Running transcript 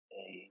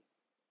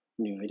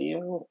new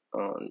video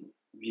on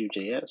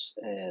Vue.js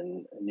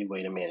and a new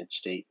way to manage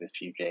state with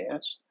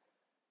Vue.js.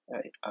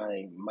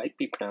 I might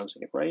be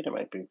pronouncing it right, I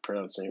might be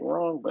pronouncing it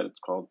wrong, but it's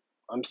called,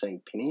 I'm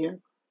saying Pinia.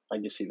 I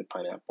just see the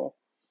pineapple.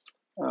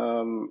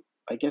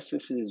 I guess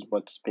this is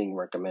what's being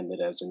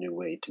recommended as a new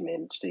way to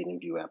manage state in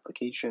Vue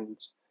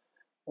applications.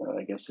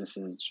 I guess this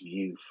is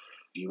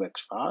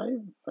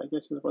vuex5, I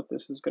guess is what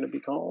this is going to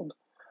be called.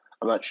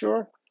 I'm not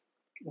sure,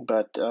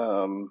 but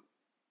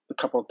a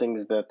couple of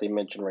things that they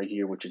mention right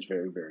here, which is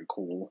very, very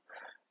cool,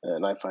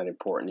 and I find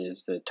important,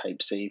 is the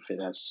type safe.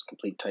 It has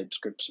complete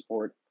TypeScript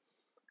support,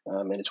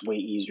 and it's way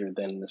easier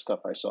than the stuff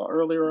I saw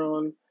earlier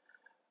on.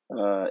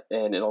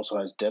 And it also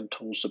has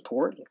DevTools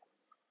support,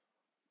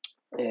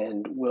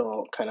 and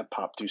we'll kind of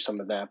pop through some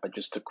of that, but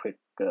just a quick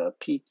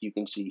peek. You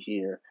can see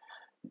here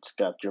it's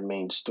got your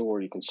main store.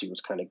 You can see what's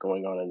kind of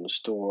going on in the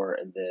store,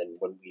 and then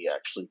when we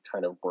actually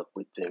kind of work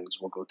with things,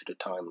 we'll go through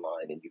the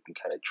timeline, and you can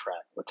kind of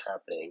track what's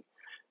happening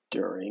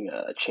during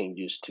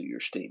changes to your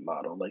state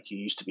model, like you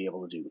used to be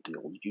able to do with the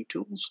old vue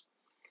tools.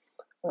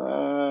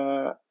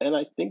 And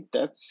I think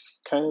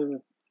that's kind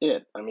of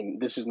it. I mean,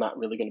 this is not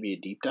really going to be a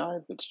deep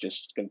dive. It's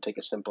just going to take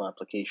a simple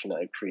application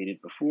I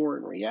created before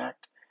in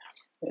React,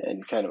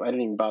 and kind of, I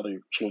didn't even bother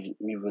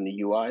moving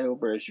the UI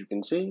over, as you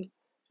can see.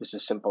 This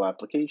is a simple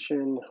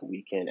application.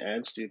 We can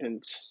add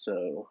students.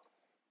 So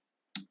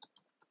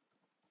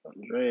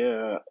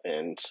Andrea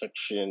and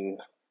section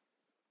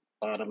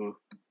bottom,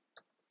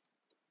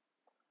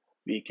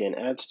 we can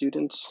add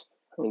students.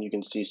 And you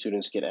can see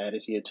students get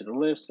added here to the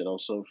list. And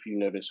also, if you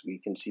notice, we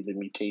can see the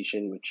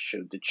mutation, which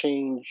showed the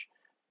change,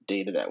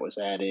 data that was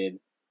added.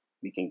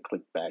 We can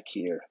click back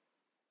here.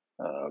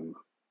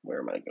 Where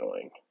am I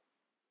going?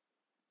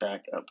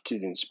 Back up to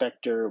the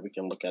inspector. We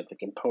can look at the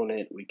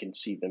component. We can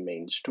see the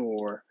main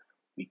store.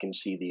 We can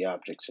see the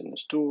objects in the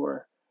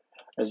store.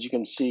 As you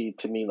can see,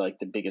 to me, like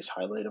the biggest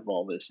highlight of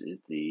all this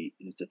is the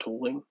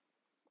tooling.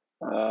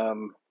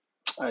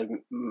 I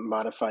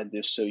modified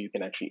this so you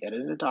can actually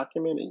edit a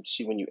document, and you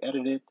see when you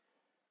edit it,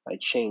 I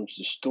changed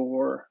the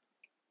store.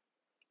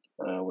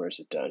 Where is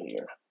it down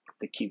here?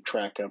 To keep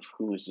track of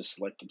who is the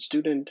selected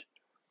student,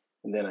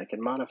 and then I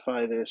can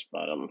modify this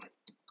bottom,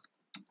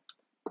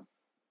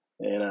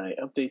 and I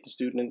update the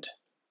student.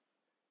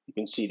 You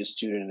can see the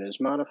student is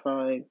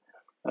modified,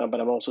 but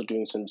I'm also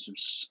doing some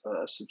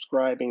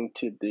subscribing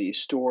to the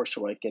store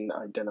so I can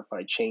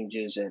identify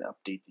changes and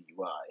update the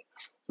UI.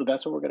 So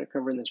that's what we're going to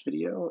cover in this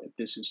video. If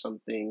this is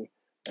something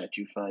that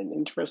you find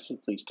interesting,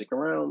 please stick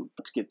around.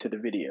 Let's get to the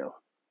video.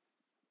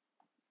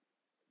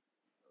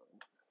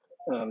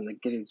 The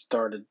getting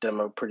started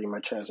demo pretty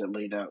much has it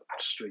laid out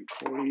straight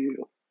for you.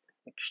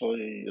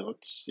 Actually,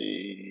 let's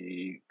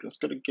see. Let's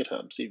go to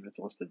GitHub, see if it's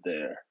listed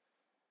there.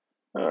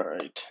 All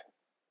right.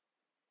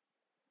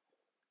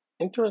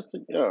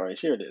 Interesting. All right,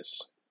 here it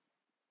is.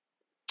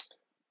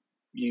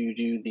 You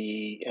do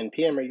the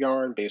npm or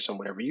yarn based on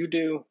whatever you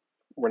do.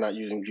 We're not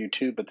using Vue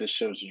 2, but this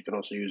shows you can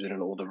also use it in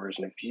an older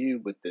version of Vue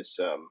with this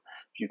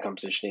Vue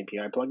Composition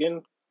API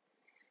plugin.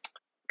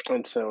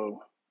 And so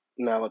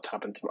now let's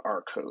hop into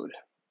our code.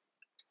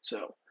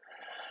 So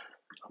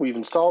we've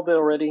installed it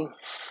already.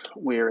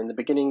 We're in the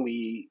beginning.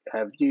 We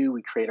have Vue.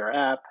 We create our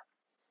app.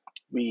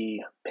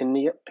 We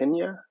Pinia.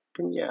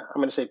 I'm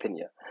going to say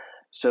Pinia.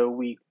 So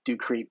we do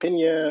create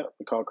Pinia.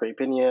 We call create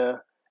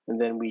Pinia,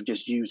 and then we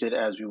just use it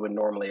as we would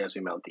normally as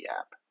we mount the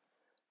app.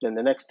 Then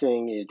the next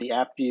thing is the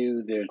app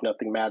view. There's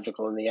nothing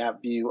magical in the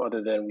app view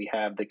other than we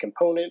have the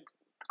component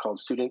called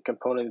student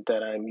component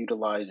that I'm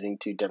utilizing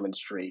to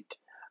demonstrate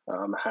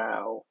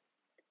how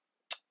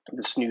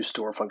this new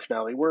store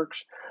functionality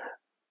works.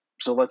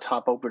 So let's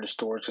hop over to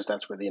stores because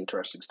that's where the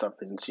interesting stuff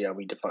is, and see how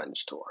we define the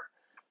store.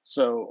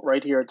 So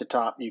right here at the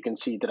top, you can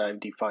see that I've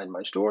defined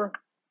my store.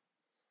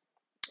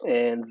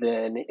 And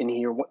then in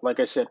here, like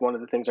I said, one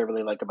of the things I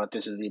really like about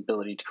this is the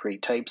ability to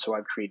create types. So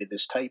I've created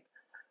this type,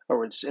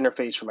 or its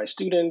interface for my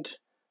student,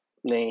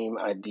 name,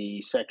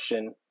 ID,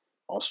 section,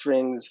 all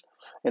strings.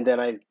 And then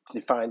I've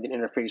defined an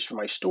interface for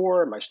my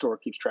store. My store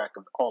keeps track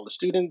of all the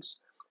students,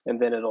 and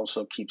then it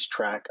also keeps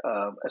track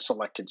of a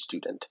selected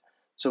student.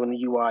 So in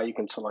the UI, you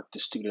can select a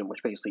student,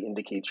 which basically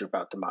indicates you're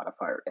about to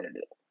modify or edit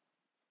it.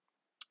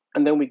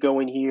 And then we go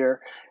in here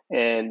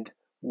and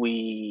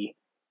we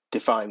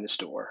define the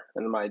store.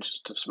 And my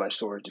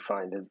store is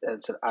defined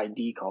as an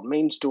ID called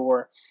main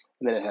store,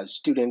 and then it has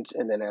students,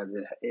 and then as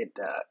it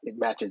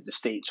matches the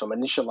state. So I'm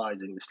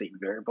initializing the state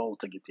variables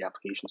to get the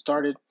application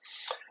started.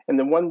 And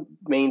then one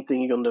main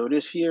thing you'll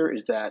notice here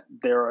is that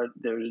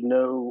there's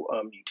no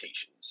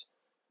mutations,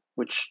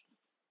 which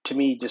to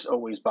me just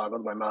always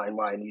boggled my mind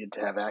why I needed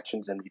to have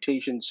actions and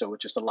mutations. So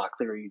it's just a lot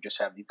clearer. You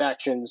just have these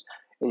actions,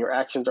 and your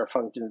actions are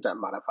functions that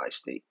modify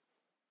state.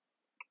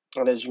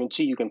 And as you can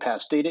see, you can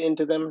pass data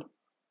into them,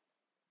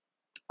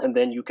 and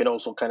then you can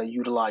also kind of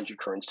utilize your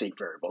current state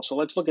variable. So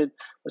let's just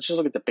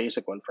look at the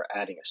basic one for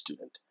adding a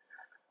student.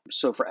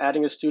 So for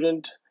adding a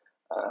student,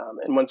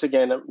 and once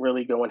again, I'm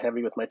really going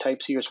heavy with my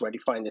types here. So I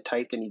define the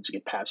type that needs to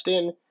get passed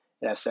in.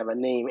 It has to have a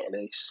name and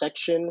a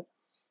section.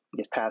 It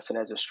gets passed in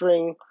as a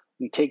string.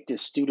 We take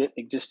this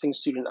existing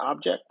student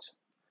object,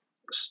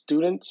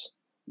 students,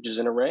 which is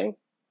an array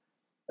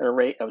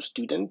of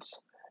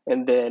students.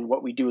 And then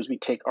what we do is we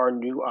take our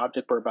new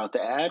object we're about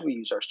to add. We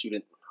use our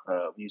student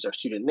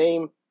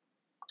name.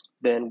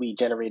 Then we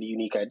generate a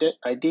unique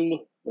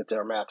ID with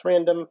our math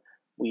random.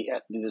 We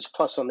do this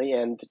plus on the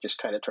end to just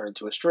kind of turn it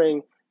into a string.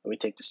 And we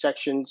take the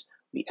sections,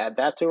 we add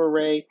that to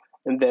array,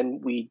 and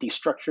then we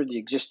destructure the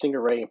existing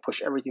array and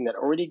push everything that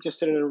already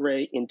existed in an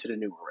array into the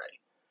new array.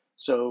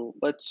 So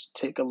let's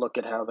take a look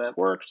at how that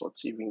works.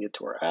 Let's see if we can get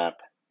to our app.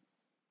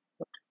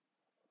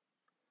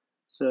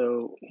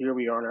 So here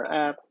we are in our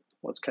app.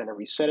 Let's kind of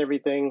reset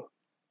everything.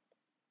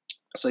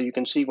 So you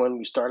can see when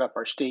we start up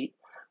our state,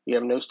 we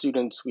have no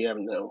students, we have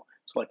no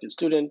selected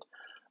student.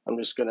 I'm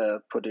just going to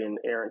put in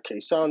Aaron K.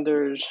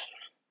 Saunders.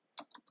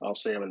 I'll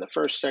say I'm in the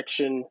first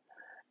section,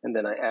 and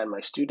then I add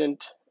my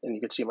student, and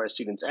you can see my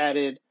students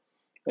added.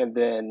 And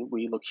then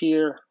we look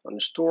here on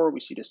the store, we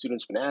see the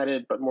student's been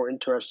added, but more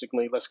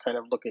interestingly, let's kind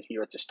of look at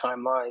here at this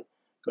timeline,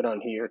 go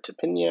down here to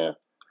Pinia,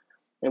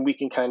 and we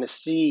can kind of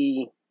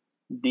see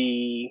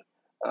the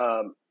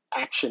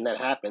action that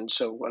happened.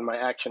 So when my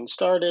action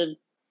started,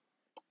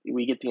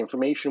 we get the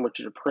information, which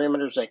are the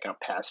parameters that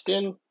got passed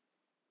in.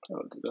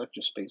 Oh, the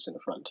extra space in the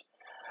front.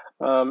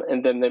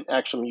 And then the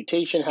actual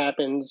mutation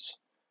happens,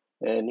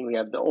 and we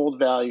have the old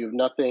value of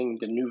nothing.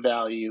 The new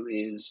value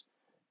is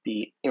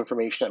the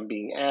information I'm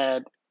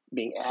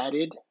being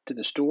added to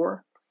the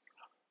store.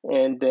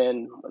 And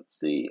then let's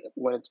see,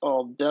 when it's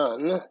all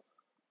done,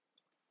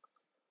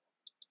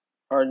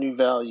 our new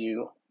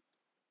value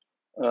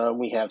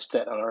we have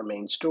set on our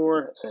main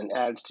store, and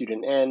add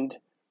student end.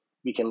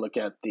 We can look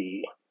at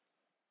we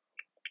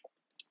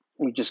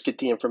just get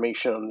the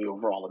information on the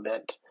overall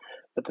event.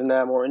 But then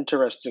now more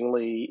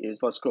interestingly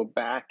is let's go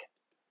back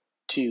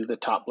to the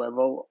top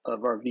level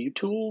of our Vue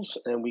tools,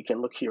 and we can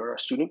look here at our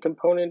student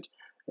component,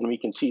 and we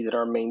can see that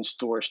our main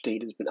store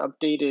state has been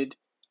updated.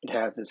 It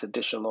has this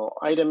additional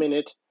item in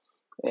it,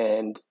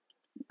 and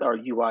our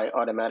UI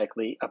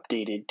automatically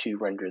updated to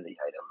render the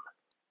item.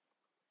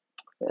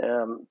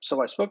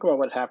 So I spoke about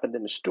what happened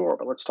in the store,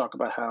 but let's talk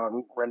about how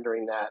I'm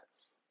rendering that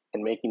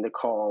and making the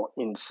call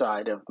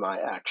inside of my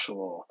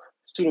actual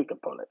student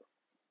component.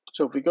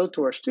 So if we go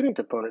to our student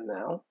component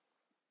now,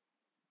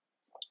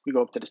 we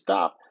go up to the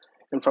top,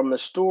 and from the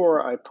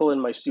store, I pull in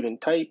my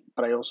student type,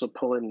 but I also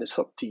pull in this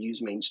hook to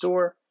use main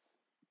store.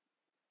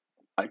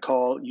 I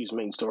call use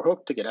main store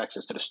hook to get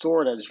access to the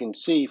store, and as you can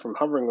see from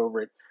hovering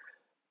over it,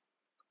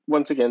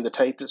 once again, the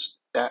type is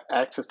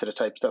access to the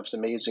type stuff's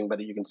amazing,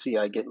 but you can see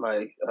I get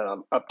my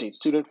update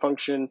student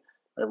function,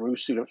 my remove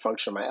student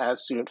function, my add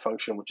student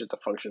function, which is the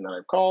function that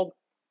I've called.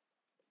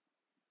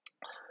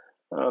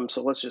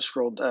 So let's just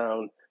scroll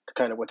down to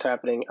kind of what's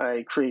happening.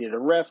 I created a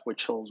ref,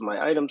 which holds my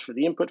items for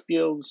the input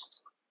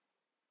fields.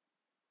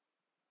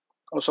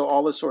 Also,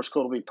 all the source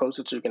code will be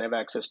posted so you can have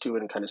access to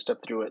it and kind of step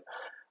through it.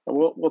 And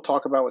we'll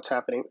talk about what's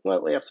happening.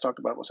 Well, we have to talk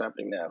about what's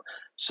happening now.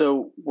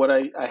 So what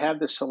I have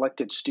this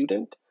selected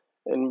student,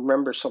 and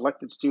remember,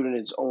 selected student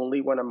is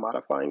only when I'm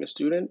modifying a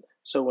student.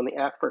 So when the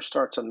app first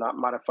starts, I'm not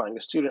modifying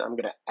a student. I'm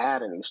going to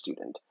add a new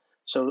student.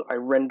 So I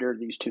render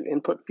these two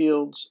input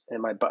fields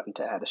and my button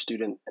to add a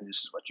student, and this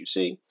is what you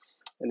see.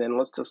 And then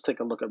let's just take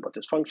a look at what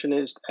this function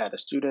is, add a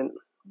student.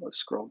 Let's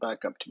scroll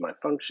back up to my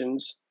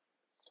functions.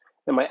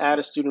 And my add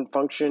a student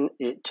function,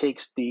 it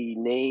takes the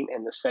name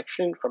and the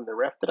section from the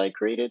ref that I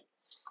created.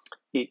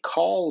 It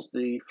calls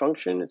the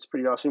function. It's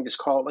pretty awesome. You just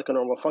call it like a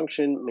normal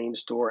function, main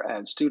store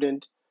add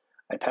student.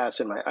 I pass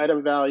in my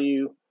item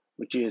value,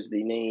 which is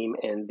the name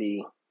and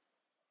the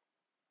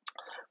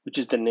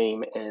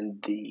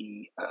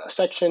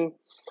section.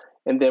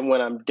 And then when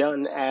I'm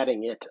done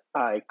adding it,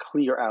 I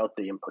clear out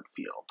the input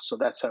field. So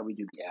that's how we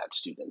do the add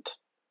student.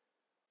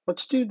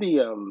 Let's do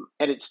the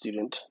edit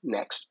student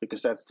next,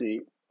 because that's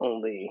the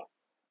only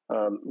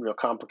real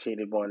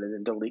complicated one, and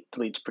then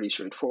delete's pretty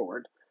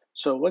straightforward.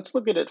 So let's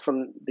look at it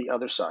from the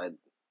other side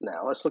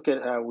now. Let's look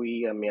at how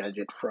we manage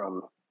it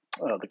from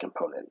the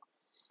component.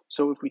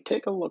 So if we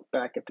take a look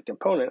back at the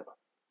component,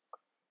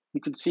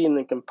 you can see in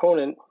the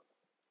component,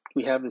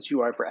 we have this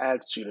UI for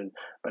add student.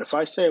 But if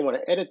I say I want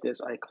to edit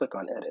this, I click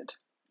on edit.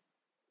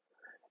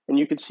 And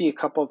you can see a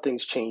couple of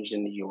things changed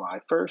in the UI.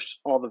 First,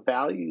 all the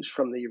values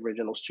from the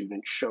original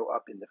student show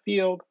up in the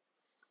field.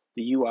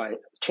 The UI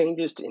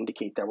changes to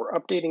indicate that we're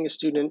updating a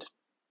student.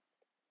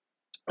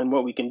 And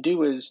what we can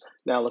do is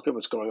now look at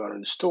what's going on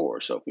in the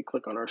store. So if we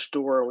click on our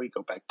store and we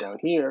go back down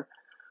here,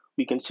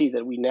 we can see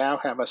that we now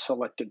have a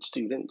selected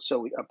student. So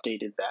we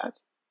updated that.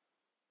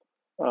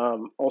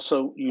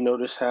 Also, you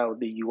notice how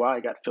the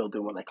UI got filled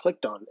in when I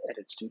clicked on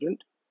edit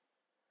student.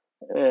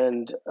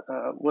 And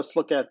let's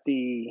look at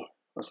the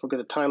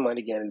timeline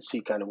again and see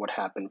kind of what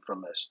happened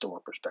from a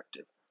store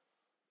perspective.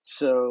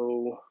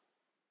 So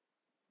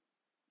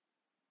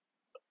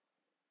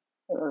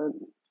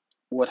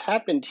what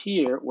happened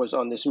here was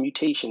on this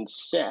mutation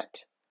set,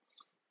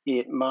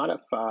 it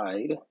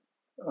modified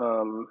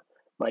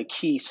my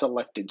key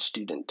selected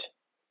student.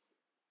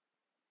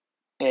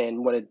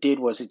 And what it did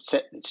was it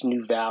set its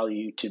new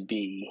value to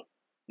be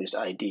this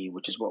ID,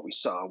 which is what we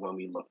saw when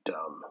we looked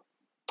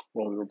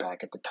when we were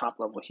back at the top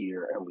level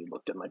here and we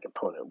looked at my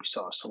component, we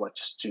saw select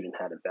student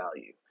had a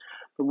value.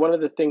 But one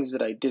of the things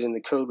that I did in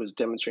the code was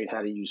demonstrate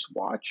how to use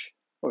watch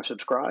or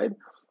subscribe.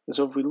 And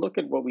so if we look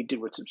at what we did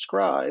with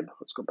subscribe,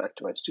 let's go back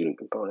to my student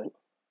component.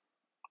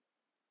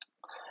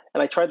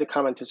 And I tried to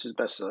comment this as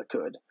best as I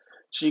could.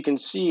 So you can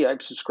see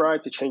I've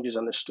subscribed to changes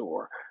on the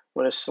store.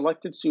 When a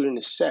selected student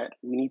is set,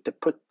 we need to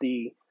put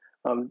the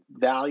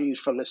values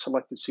from the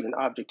selected student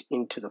object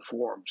into the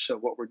form. So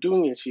what we're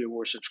doing is here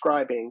we're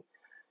subscribing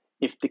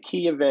if the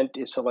key event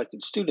is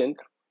selected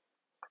student,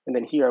 and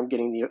then here I'm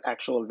getting the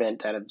actual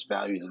event out of this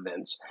values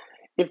events.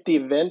 If the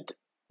event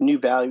new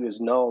value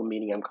is null,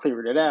 meaning I'm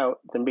clearing it out,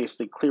 then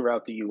basically clear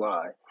out the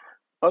UI.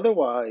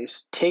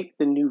 Otherwise, take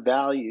the new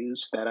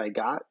values that I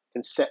got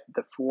and set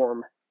the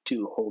form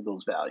to hold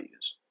those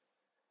values.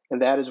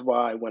 And that is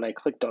why when I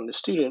clicked on the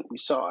student, we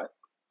saw it.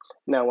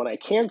 Now when I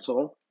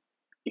cancel,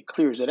 it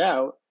clears it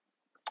out.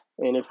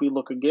 And if we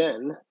look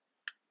again,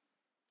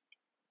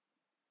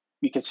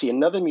 we can see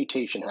another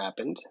mutation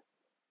happened.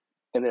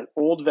 And then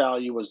old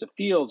value was the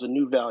fields, a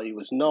new value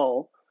was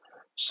null.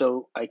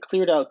 So I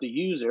cleared out the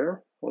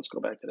user. Let's go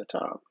back to the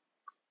top.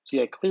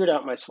 See, I cleared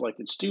out my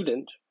selected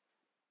student.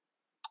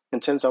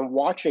 And since I'm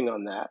watching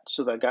on that,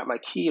 so that I got my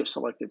key of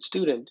selected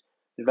student,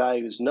 the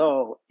value is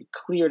null, it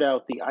cleared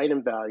out the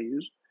item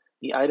values.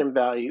 The item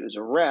value is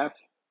a ref.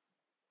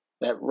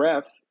 That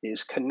ref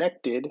is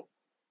connected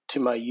to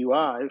my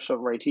UI, so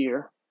right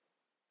here.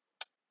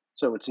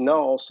 So it's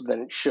null, so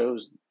then it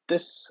shows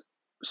this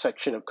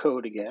section of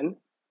code again,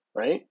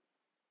 right?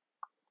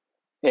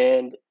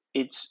 And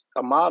it's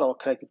a model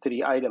connected to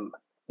the item,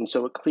 and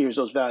so it clears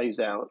those values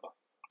out,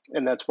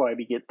 and that's why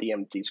we get the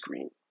empty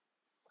screen.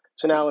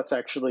 So now let's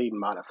actually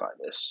modify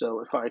this.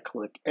 So if I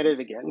click edit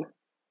again,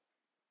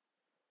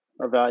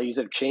 our values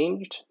have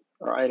changed,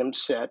 our item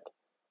set,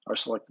 our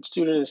selected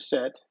student is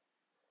set.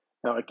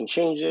 Now I can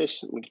change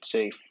this. We could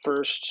say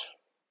first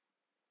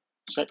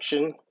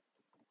section,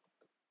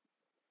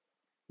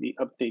 the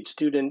update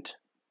student,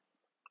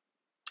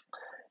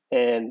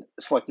 and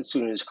selected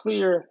student is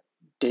clear,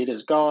 data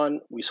is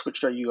gone. We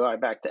switched our UI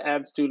back to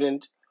add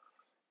student.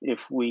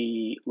 If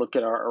we look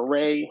at our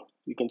array,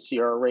 you can see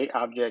our array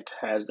object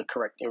has the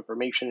correct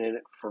information in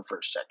it for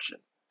first section.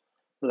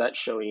 So that's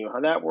showing you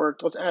how that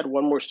worked. Let's add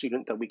one more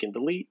student that we can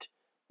delete.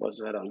 Was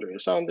that Andrea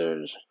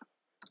Saunders?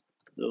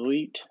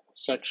 Delete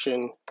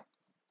section.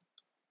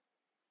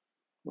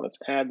 Let's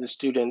add the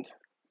student.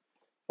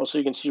 Also,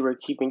 you can see we're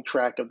keeping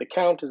track of the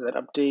count as that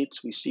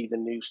updates. We see the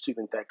new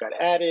student that got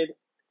added.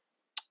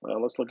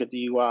 Let's look at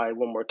the UI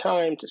one more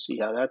time to see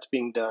how that's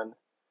being done.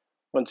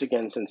 Once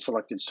again, since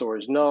selected store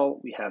is null,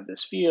 we have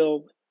this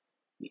field.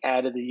 We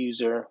added the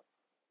user.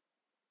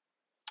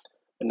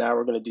 And now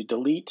we're going to do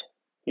delete.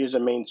 Here's a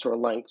main store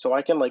length. So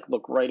I can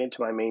look right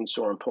into my main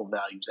store and pull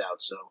values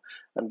out. So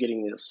I'm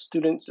getting the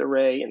students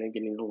array and then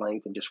getting the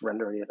length and just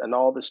rendering it. And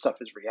all this stuff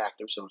is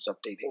reactive, so it's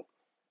updating.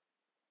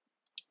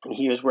 And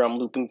here's where I'm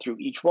looping through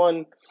each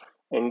one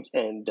and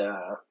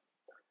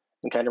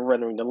kind of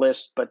rendering the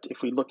list. But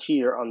if we look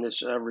here on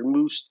this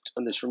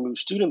remove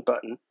student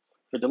button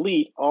for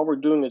delete, all we're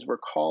doing is we're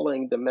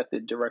calling the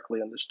method directly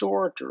on the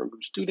store to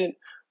remove student,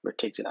 where it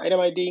takes an item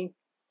ID.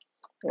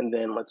 And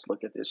then let's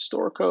look at this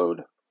store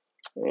code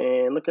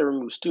and look at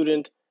remove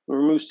student.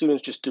 Remove student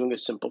is just doing a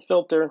simple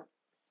filter.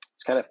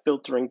 It's kind of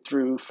filtering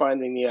through,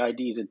 finding the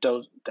IDs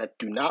that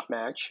do not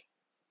match.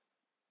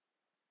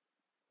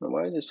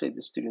 Why does it say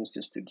the students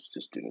to students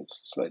to students?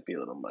 This might be a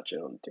little much. I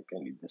don't think I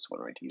need this one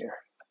right here.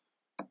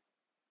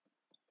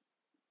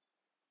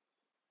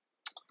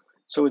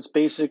 So it's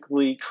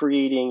basically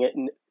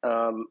creating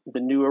the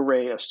new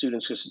array of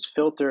students, because its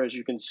filter, as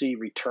you can see,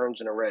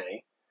 returns an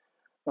array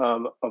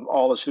of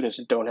all the students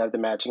that don't have the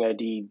matching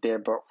ID,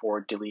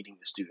 therefore deleting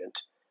the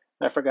student.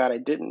 I forgot I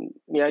did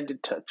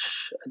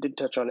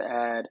touch on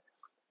add.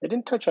 I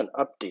didn't touch on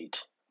update,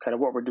 kind of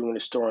what we're doing in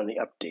the store on the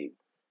update.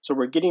 So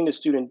we're getting the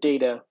student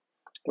data,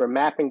 we're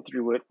mapping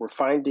through it, we're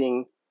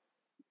finding,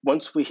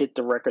 once we hit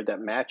the record that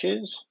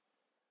matches,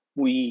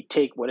 we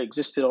take what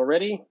existed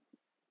already,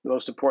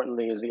 most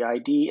importantly is the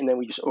ID, and then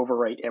we just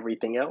overwrite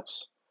everything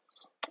else.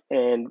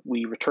 And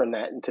we return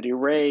that into the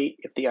array.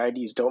 If the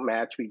IDs don't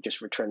match, we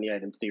just return the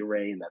item to the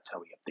array, and that's how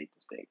we update the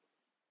state.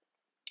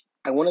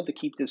 I wanted to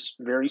keep this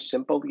very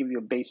simple to give you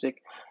a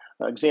basic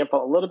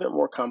example, a little bit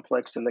more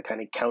complex than the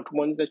kind of count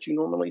ones that you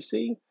normally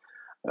see,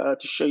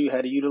 to show you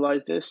how to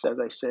utilize this. As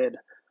I said,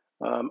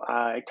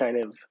 I kind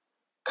of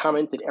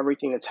commented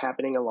everything that's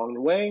happening along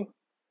the way.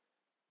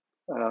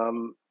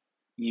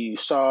 You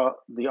saw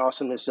the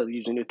awesomeness of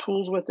using the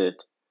tools with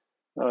it.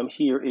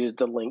 Here is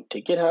the link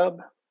to GitHub,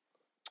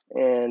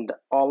 and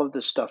all of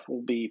this stuff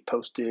will be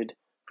posted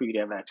for you to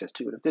have access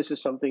to it. If this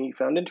is something you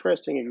found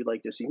interesting and you'd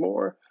like to see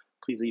more,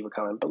 please leave a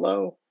comment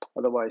below.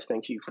 Otherwise,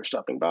 thank you for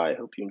stopping by. I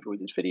hope you enjoyed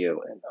this video,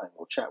 and I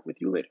will chat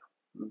with you later.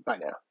 Bye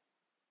now.